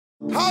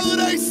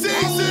Holiday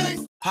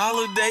season.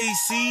 Holiday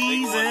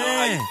season.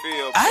 How you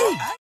feel,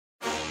 Ay.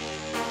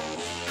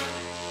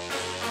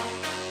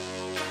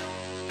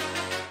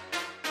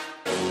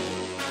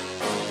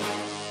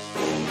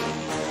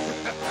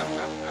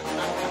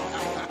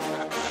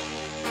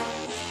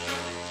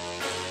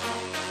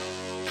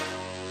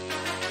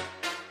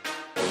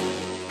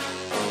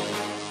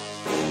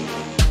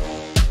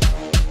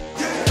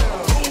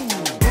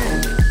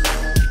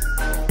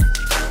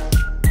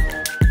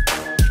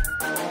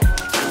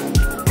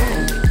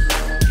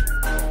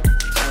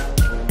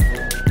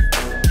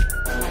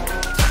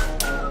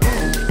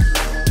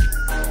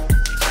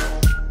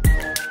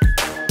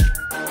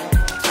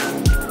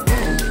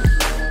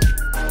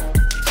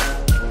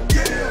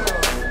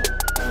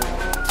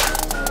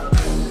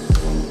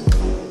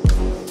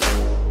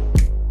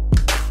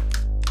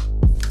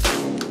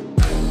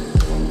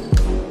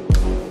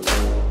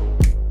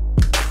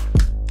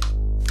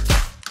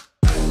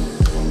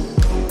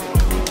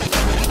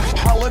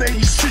 Holiday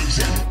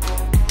season.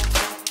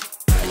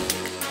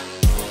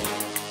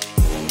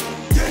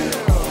 Yeah.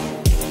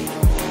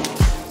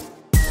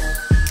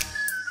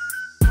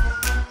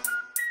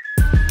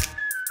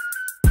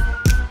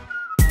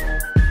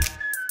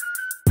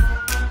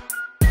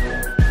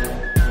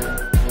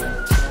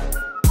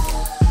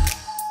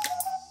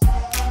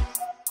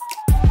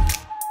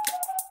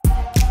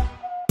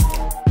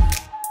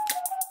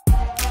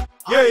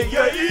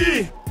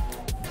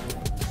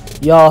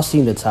 Y'all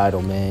seen the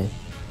title, man.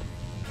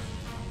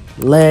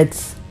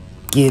 Let's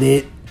get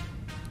it.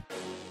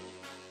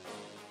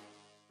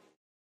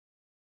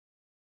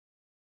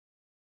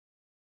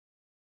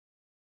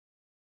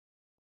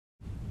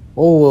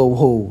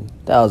 Whoa.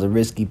 That was a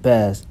risky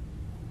pass.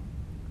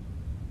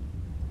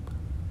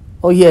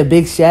 Oh, yeah,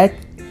 Big Shaq.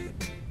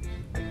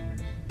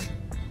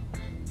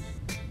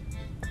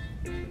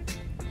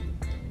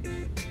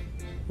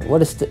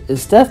 What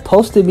is Steph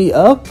posting me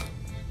up?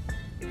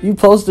 You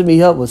posted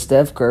me up with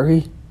Steph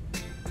Curry?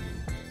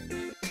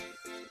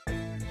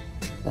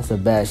 That's a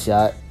bad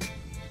shot.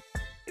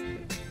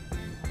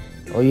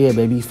 Oh yeah,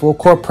 baby. Full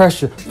court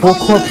pressure. Full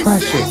court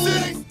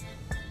pressure.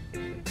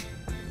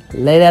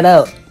 Lay that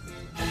out.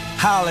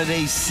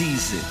 Holiday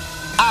season.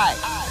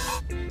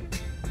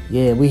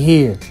 Yeah, we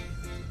here.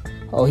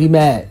 Oh, he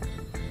mad.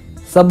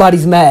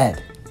 Somebody's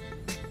mad.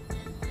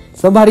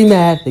 Somebody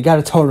mad. They got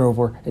a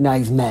turnover, and now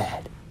he's mad.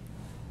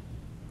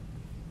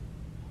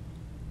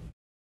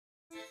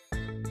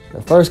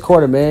 The first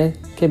quarter, man.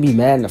 Can't be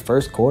mad in the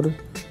first quarter.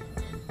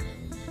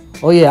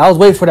 Oh, yeah, I was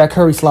waiting for that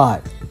Curry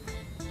slide.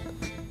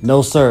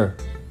 No, sir.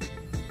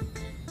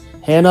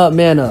 Hand up,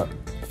 man up.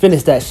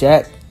 Finish that,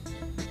 Shaq.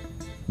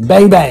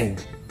 Bang, bang.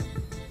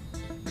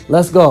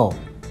 Let's go.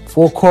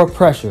 Full court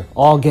pressure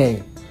all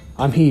game.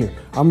 I'm here.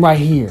 I'm right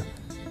here.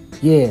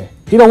 Yeah.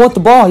 He don't want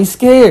the ball. He's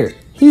scared.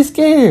 He's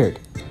scared.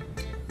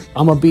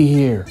 I'm going to be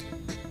here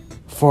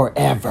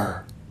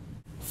forever.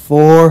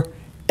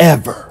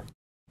 Forever.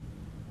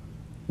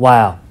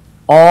 Wow.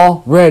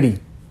 Already.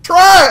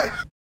 Try.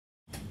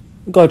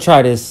 I'm going to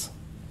try this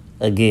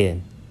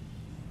again.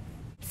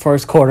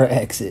 First quarter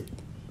exit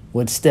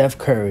with Steph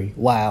Curry.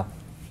 Wow.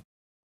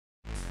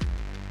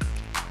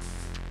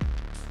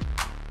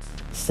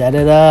 Set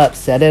it up.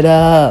 Set it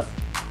up.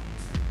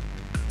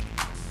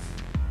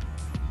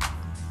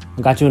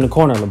 I got you in the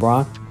corner,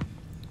 LeBron.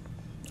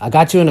 I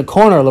got you in the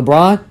corner,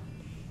 LeBron.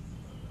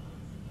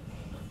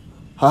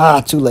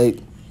 Too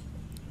late.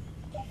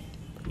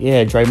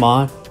 Yeah,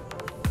 Draymond.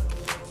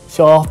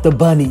 Show off the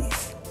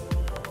bunnies.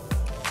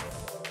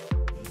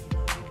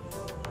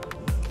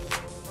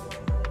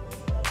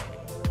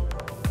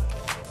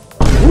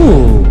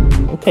 Ooh,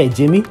 okay,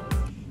 Jimmy.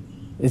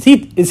 Is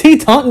he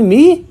taunting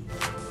me?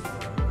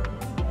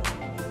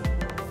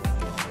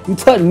 You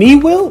taunting me,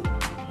 Will?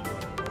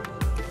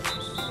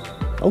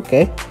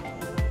 Okay.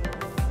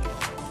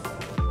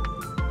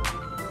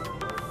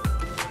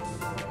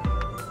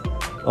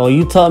 Oh,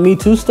 you taught me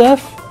too,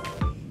 Steph?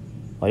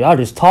 Oh, y'all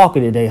just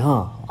talking today,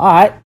 huh?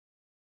 Alright.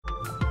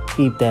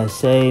 Keep that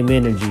same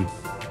energy.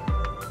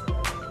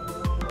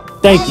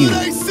 Thank you.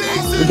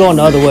 We're going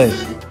the other way.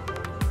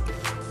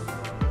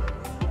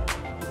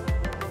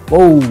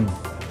 Whoa.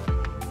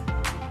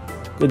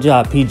 Good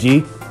job,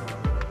 PG.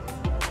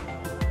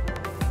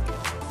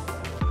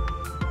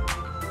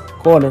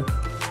 Corner.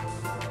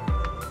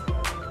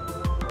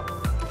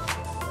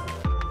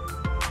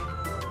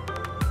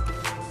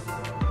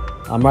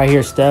 I'm right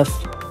here, Steph.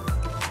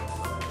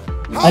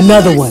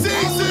 Another one.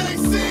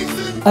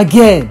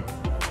 Again.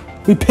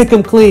 We pick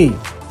him clean.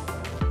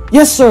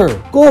 Yes,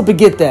 sir. Go up and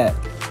get that.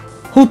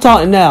 Who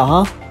taunting now,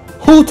 huh?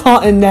 Who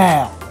taunting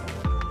now?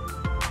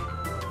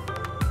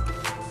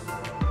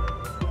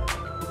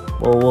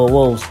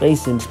 Whoa.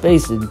 Spacing.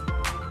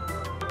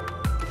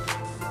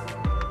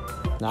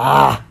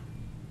 I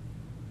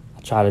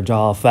try to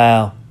draw a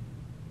foul.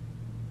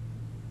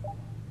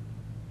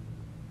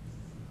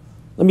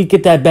 Let me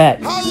get that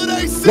back.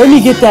 Let me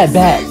get that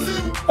back.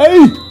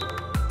 Hey!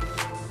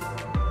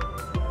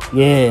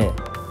 Yeah.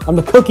 I'm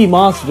the cookie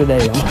monster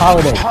today. I'm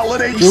Holiday.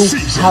 Holiday Jrue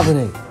season.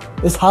 Holiday.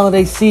 It's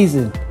holiday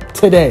season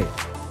today.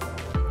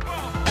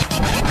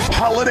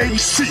 Holiday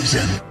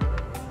season.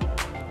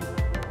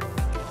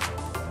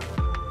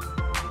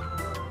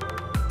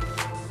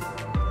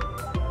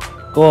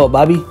 Go up,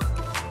 Bobby.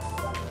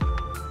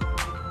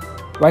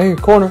 Right here,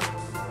 corner.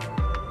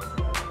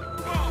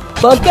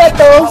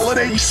 Bucketos.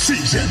 Holiday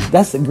season.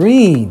 That's the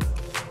green.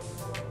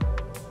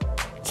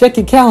 Check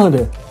your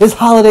calendar. It's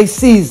holiday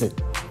season.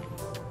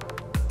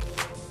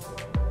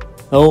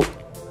 Nope.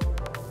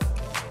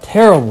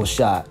 Terrible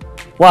shot.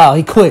 Wow,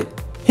 he quit.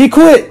 He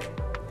quit.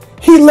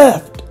 He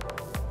left.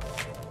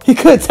 He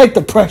couldn't take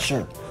the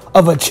pressure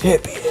of a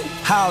champion.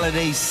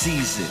 Holiday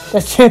season.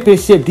 That's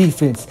championship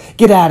defense.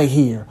 Get out of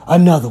here.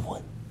 Another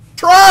one.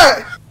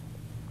 Try.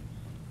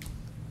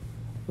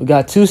 We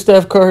got 2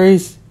 Steph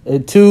Currys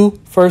and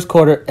 2 first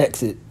quarter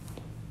exit.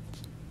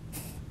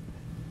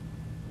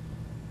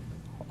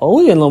 Oh,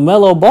 we in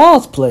LaMelo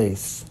Ball's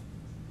place.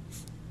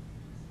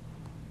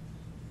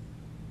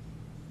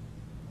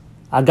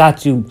 I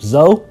got you,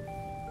 Zoe.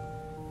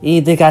 You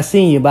didn't think I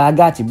seen you, but I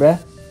got you, bruh.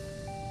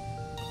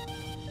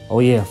 Oh,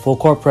 yeah, full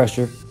court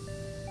pressure.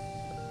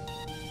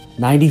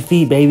 90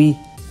 feet, baby.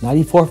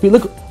 94 feet.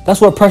 Look,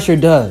 that's what pressure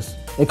does.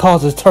 It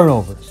causes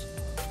turnovers.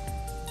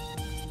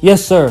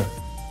 Yes, sir.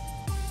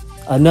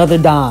 Another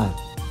dime.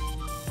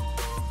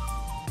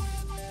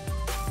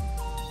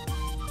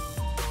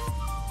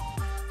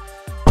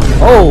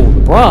 Oh,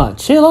 LeBron,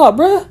 chill out,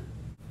 bruh.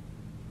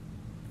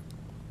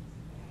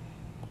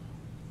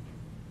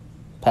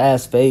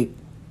 Pass fake.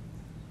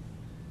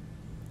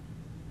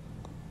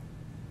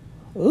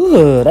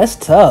 Ooh, that's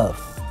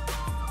tough.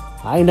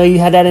 I didn't know you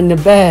had that in the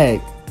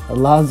bag,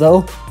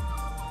 Alonzo.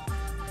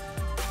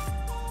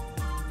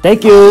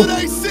 Thank you,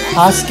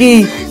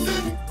 Husky.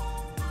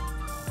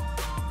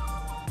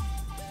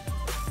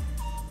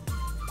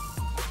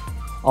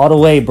 All the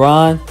way,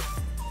 Bron.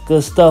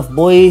 Good stuff,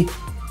 boy.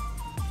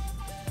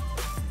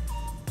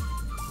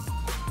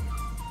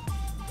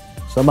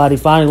 Somebody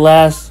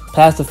finally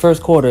past the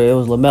first quarter. It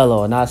was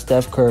LaMelo and not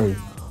Steph Curry.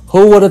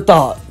 Who would have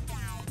thought?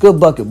 Good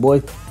bucket,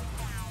 boy.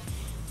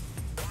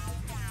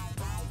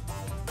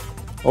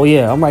 Oh,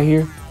 yeah, I'm right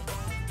here.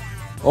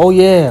 Oh,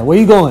 yeah, where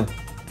you going?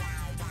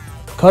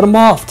 Cut him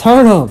off.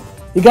 Turn him.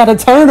 You got to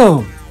turn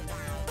him.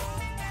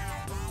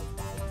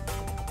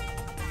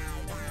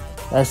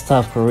 That's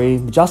tough,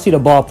 Kareem. Did y'all see the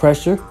ball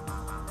pressure?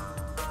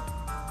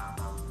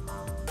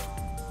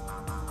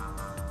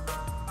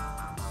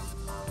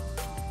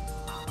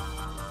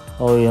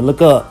 Oh, yeah,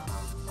 look up.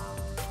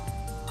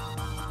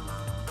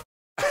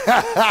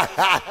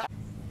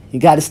 You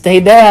got to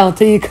stay down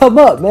until you come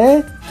up,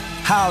 man.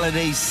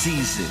 Holiday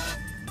season.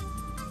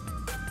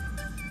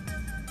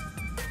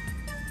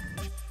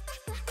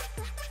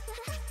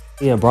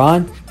 Yeah,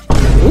 Bron.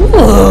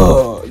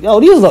 Ooh. Yo,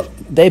 these look.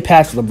 They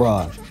patched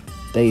LeBron.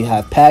 They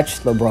have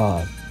patched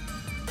LeBron.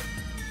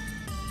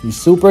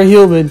 He's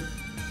superhuman.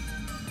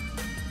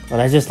 Oh,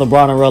 that's just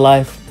LeBron in real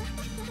life.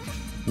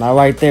 Not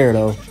right there,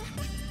 though.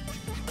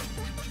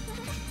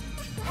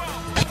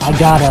 I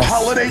got us.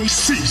 Holiday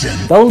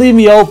season. Don't leave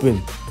me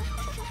open.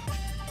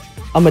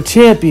 I'm a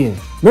champion.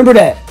 Remember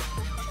that.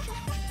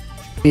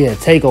 Yeah,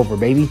 takeover,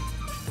 baby.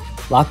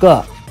 Lock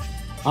up.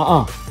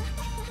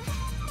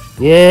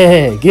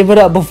 Yeah, give it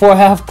up before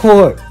half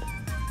court.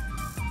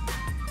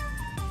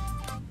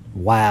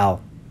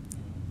 Wow.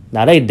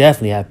 Now, they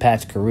definitely have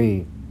patched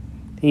Kareem.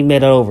 He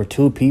made it over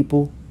 2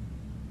 people.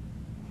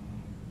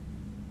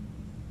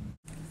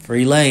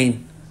 Free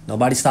lane.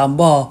 Nobody stopping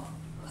ball.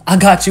 I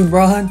got you,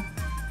 Bron.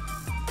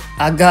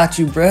 I got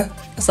you, bruh.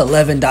 That's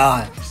 11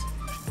 dimes.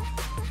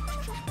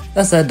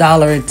 That's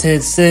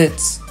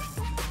 $1.10.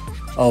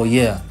 Oh,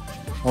 yeah.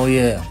 Oh,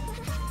 yeah.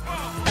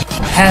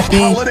 Happy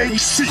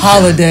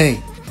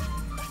holiday.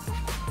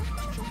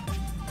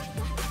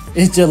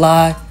 It's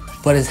July,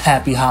 but it's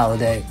happy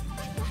holiday.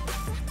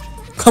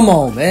 Come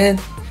on, man.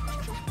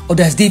 Oh,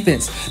 that's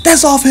defense.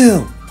 That's off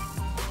him.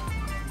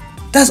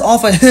 That's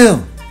off of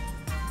him.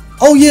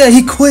 Oh, yeah,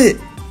 he quit.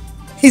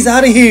 He's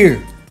out of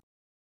here.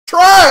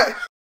 Try.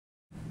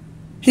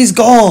 He's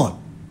gone.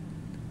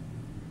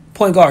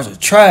 Point guards are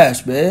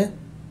trash, man.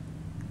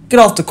 Get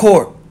off the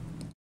court.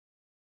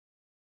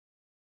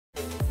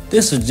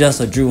 This was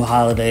just a Jrue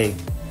Holiday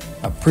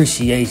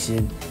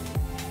appreciation.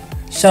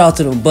 Shout out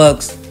to the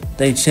Bucks.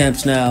 They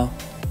champs now.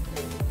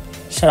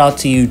 Shout out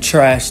to you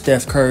trash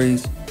Steph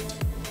Currys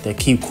that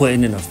keep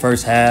quitting in the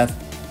first half.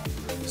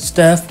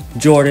 Steph,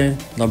 Jordan,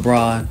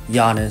 LeBron,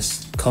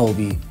 Giannis,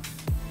 Kobe.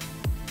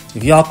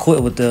 If y'all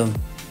quit with them,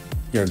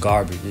 you're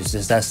garbage. It's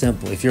just that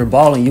simple. If you're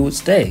balling, you would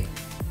stay.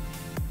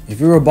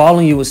 If you were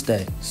balling, you would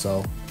stay.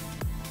 So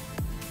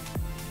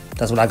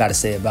that's what I got to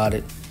say about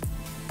it.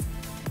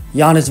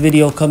 Giannis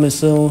video coming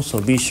soon, so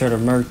be sure to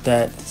mark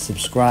that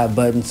subscribe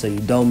button so you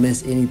don't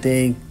miss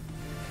anything.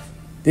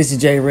 This is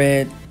J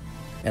Red,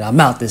 and I'm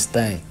out this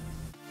thing.